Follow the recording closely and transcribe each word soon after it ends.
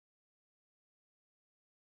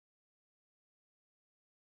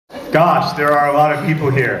Gosh, there are a lot of people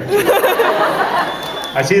here.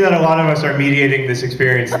 I see that a lot of us are mediating this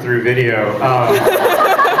experience through video.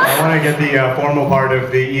 I want to get the formal part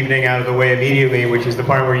of the evening out of the way immediately, which is the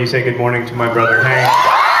part where you say good morning to my brother Hank.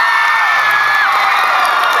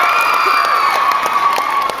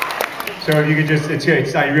 So if you could just,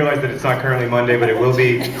 I realize that it's not currently Monday, but it will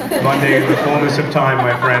be Monday in the fullness of time,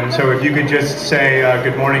 my friend. So if you could just say,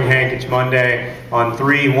 good morning, Hank, it's Monday, on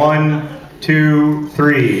 3, 1, 2,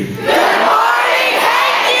 3. Good morning,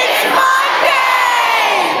 Hank, it's Monday!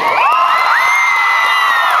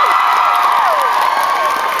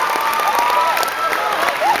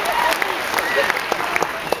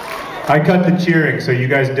 I cut the cheering, so you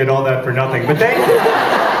guys did all that for nothing, but thank you.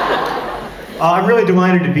 I'm really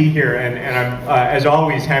delighted to be here, and I'm, as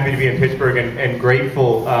always, happy to be in Pittsburgh and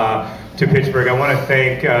grateful to Pittsburgh. I want to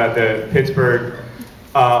thank the Pittsburgh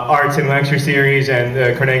Arts and Lecture Series and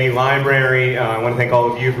the Carnegie Library. I want to thank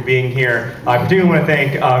all of you for being here. I particularly want to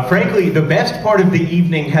thank, frankly, the best part of the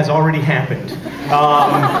evening has already happened.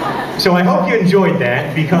 So I hope you enjoyed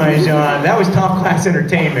that, because that was top-class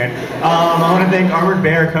entertainment. I want to thank Armored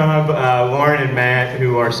Bear Cub, Lauren and Matt,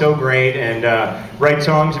 who are so great and write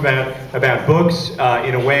songs about books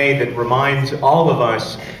in a way that reminds all of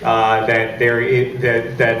us that there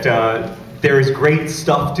is great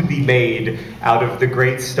stuff to be made out of the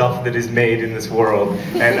great stuff that is made in this world.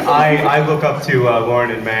 And I look up to Lauren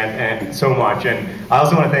and Matt so much. And I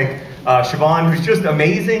also want to thank Siobhan, who's just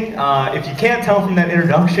amazing. If you can't tell from that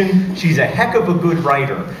introduction, she's a heck of a good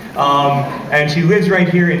writer. And she lives right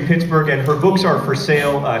here in Pittsburgh, and her books are for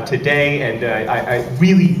sale today, and I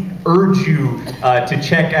really urge you to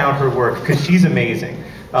check out her work, because she's amazing.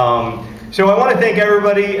 So I want to thank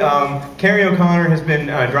everybody. Carrie O'Connor has been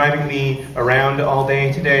driving me around all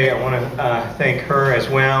day today. I want to thank her as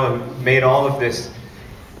well, who made all of this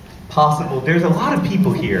possible. There's a lot of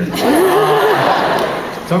people here.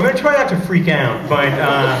 So I'm going to try not to freak out, but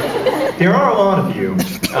there are a lot of you.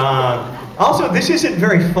 Also, this isn't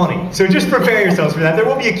very funny, so just prepare yourselves for that. There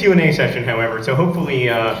will be a Q&A session, however, so hopefully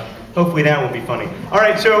that will be funny. All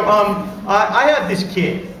right, so I have this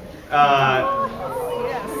kid.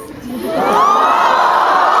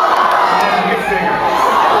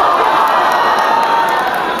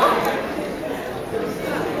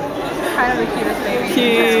 Kind of the cutest baby.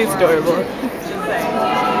 He's adorable.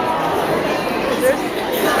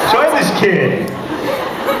 So I have this kid.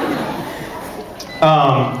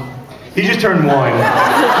 He just turned 1.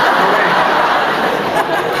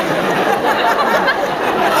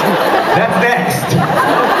 That's next.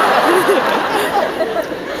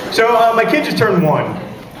 So my kid just turned 1.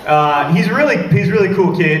 He's a really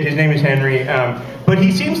cool kid. His name is Henry. But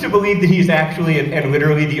he seems to believe that he is actually and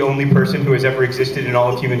literally the only person who has ever existed in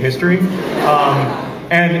all of human history.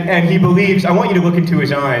 And he believes, I want you to look into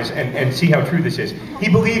his eyes and see how true this is. He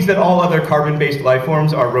believes that all other carbon-based life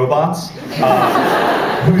forms are robots,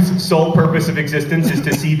 whose sole purpose of existence is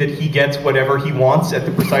to see that he gets whatever he wants at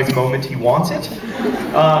the precise moment he wants it.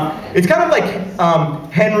 It's kind of like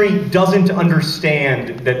Henry doesn't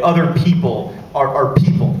understand that other people are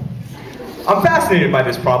people. I'm fascinated by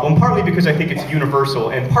this problem, partly because I think it's universal,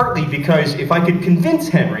 and partly because if I could convince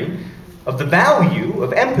Henry of the value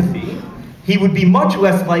of empathy, he would be much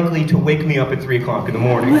less likely to wake me up at 3 o'clock in the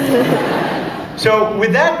morning. So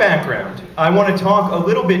with that background, I want to talk a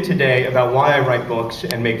little bit today about why I write books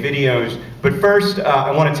and make videos, but first I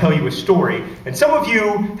want to tell you a story. And some of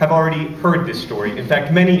you have already heard this story. In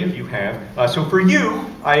fact, many of you have. So for you,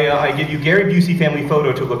 I give you Gary Busey family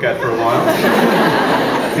photo to look at for a while,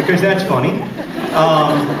 because that's funny.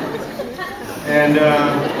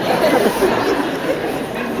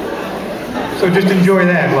 So just enjoy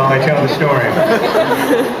that while I tell the story.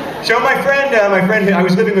 So my friend, I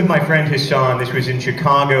was living with my friend Hassan. This was in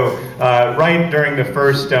Chicago, right during the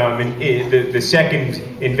first, the second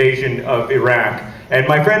invasion of Iraq. And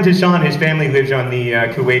my friend Hassan, his family lives on the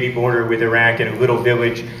Kuwaiti border with Iraq in a little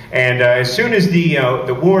village. And as soon as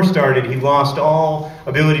the war started, he lost all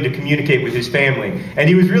ability to communicate with his family. And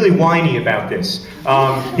he was really whiny about this.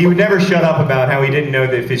 He would never shut up about how he didn't know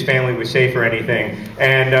that if his family was safe or anything.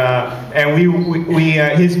 And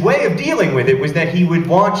his way of dealing with it was that he would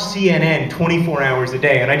watch CNN 24 hours a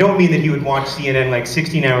day. And I don't mean that he would watch CNN like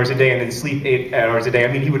 16 hours a day and then sleep 8 hours a day. I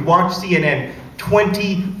mean, he would watch CNN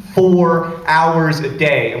 24 hours a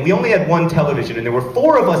day. And we only had one television, and there were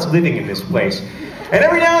 4 of us living in this place. And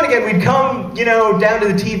every now and again, we'd come, down to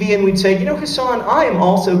the TV and we'd say, Hassan, I am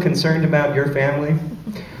also concerned about your family,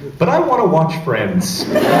 but I want to watch Friends.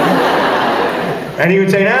 And he would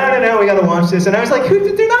say, no, we got to watch this. And I was like,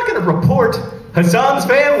 they're not going to report Hassan's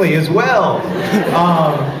family as well.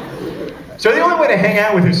 So the only way to hang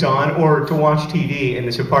out with Hassan or to watch TV in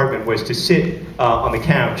this apartment was to sit on the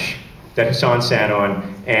couch that Hassan sat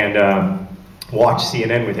on and watch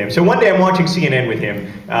CNN with him. So one day I'm watching CNN with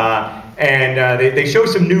him, and they show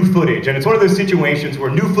some new footage, and it's one of those situations where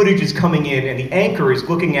new footage is coming in and the anchor is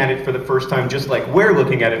looking at it for the first time just like we're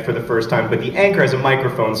looking at it for the first time, but the anchor has a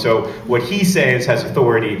microphone, so what he says has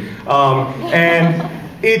authority. And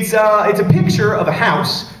it's a picture of a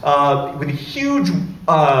house with a huge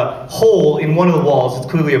hole in one of the walls.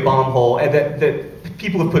 It's clearly a bomb hole, and that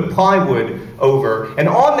people have put plywood over, and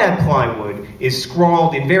on that plywood is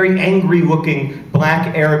scrawled in very angry-looking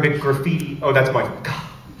black Arabic graffiti. Oh, that's my... God.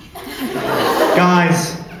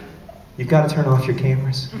 Guys, you've got to turn off your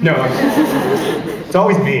cameras. No, it's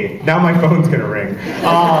always me. Now my phone's gonna ring.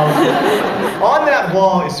 On that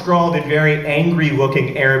wall is scrawled in very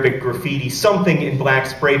angry-looking Arabic graffiti, something in black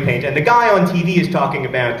spray paint, and the guy on TV is talking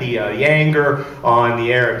about the anger on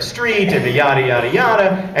the Arab street and the yada yada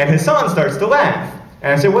yada, and Hassan starts to laugh.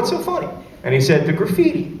 And I said, "What's so funny?" And he said, "The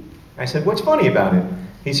graffiti." I said, "What's funny about it?"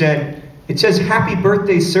 He said, "It says, 'Happy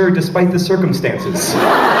birthday, sir, despite the circumstances.'"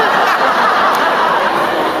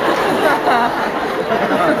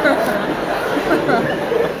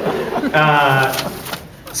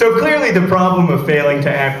 So clearly the problem of failing to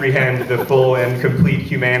apprehend the full and complete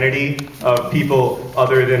humanity of people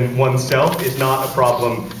other than oneself is not a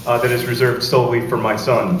problem that is reserved solely for my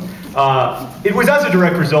son. It was as a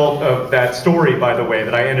direct result of that story, by the way,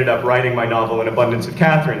 that I ended up writing my novel, An Abundance of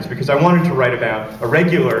Catherines, because I wanted to write about a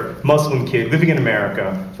regular Muslim kid living in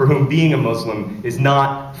America for whom being a Muslim is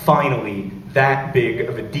not finally that big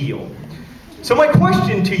of a deal. So my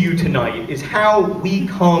question to you tonight is how we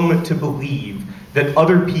come to believe that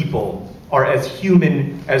other people are as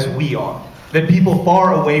human as we are, that people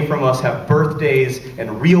far away from us have birthdays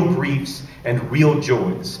and real griefs and real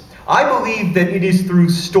joys. I believe that it is through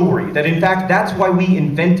story, that in fact that's why we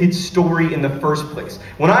invented story in the first place.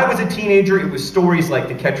 When I was a teenager, it was stories like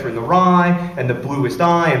The Catcher in the Rye and The Bluest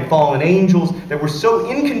Eye and Fallen Angels that were so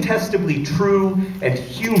incontestably true and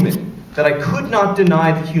human that I could not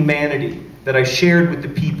deny the humanity that I shared with the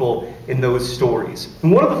people in those stories.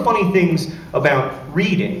 And one of the funny things about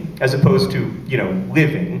reading, as opposed to,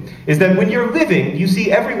 living, is that when you're living, you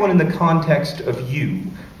see everyone in the context of you,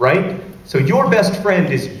 right? So your best friend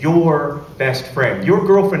is your best friend. Your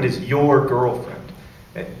girlfriend is your girlfriend.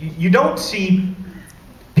 You don't see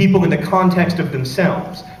people in the context of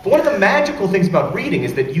themselves. But one of the magical things about reading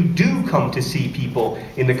is that you do come to see people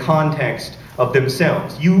in the context of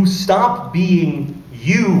themselves. You stop being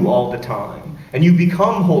you all the time, and you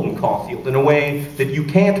become Holden Caulfield in a way that you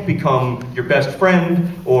can't become your best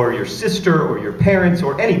friend, or your sister, or your parents,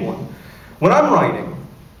 or anyone. When I'm writing,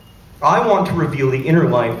 I want to reveal the inner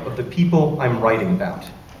life of the people I'm writing about.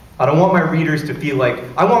 I don't want my readers to feel like,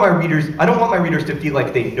 I don't want my readers to feel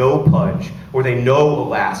like they know Pudge, or they know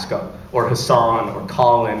Alaska, or Hassan, or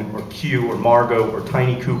Colin, or Q, or Margot, or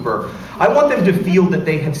Tiny Cooper. I want them to feel that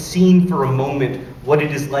they have seen for a moment what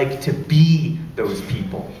it is like to be those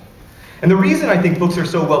people. And the reason I think books are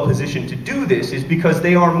so well positioned to do this is because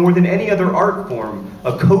they are, more than any other art form,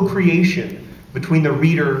 a co-creation between the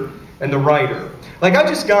reader and the writer. Like, I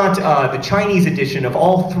just got the Chinese edition of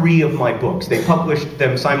all 3 of my books. They published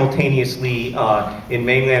them simultaneously in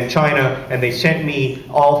mainland China, and they sent me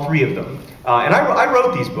all 3 of them. And I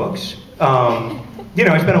wrote these books. I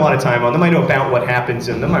spent a lot of time on them. I know about what happens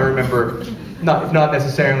in them. I remember, if not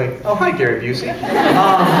necessarily, oh, hi, Gary Busey.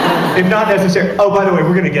 If not necessarily, oh, by the way,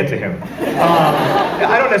 we're going to get to him.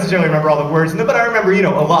 I don't necessarily remember all the words in them, but I remember,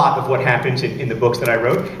 a lot of what happens in the books that I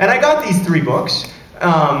wrote. And I got these 3 books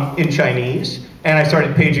in Chinese, and I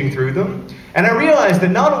started paging through them. And I realized that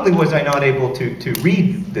not only was I not able to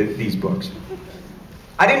read these books,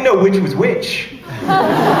 I didn't know which was which.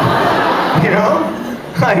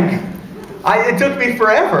 It took me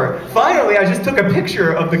forever. Finally, I just took a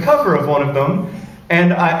picture of the cover of one of them,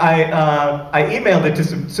 and I emailed it to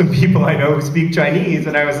some people I know who speak Chinese,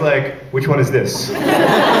 and I was like, "Which one is this?" And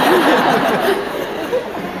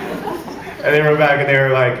they wrote back, and they were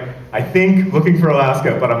like, "I think Looking for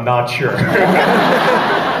Alaska, but I'm not sure."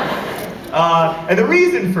 And the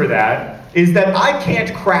reason for that is that I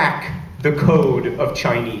can't crack the code of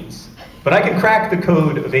Chinese, but I can crack the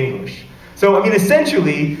code of English. So,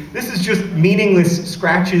 essentially, this is just meaningless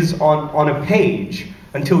scratches on a page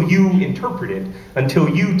until you interpret it, until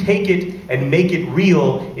you take it and make it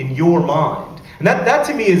real in your mind. And that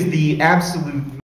to me is the absolute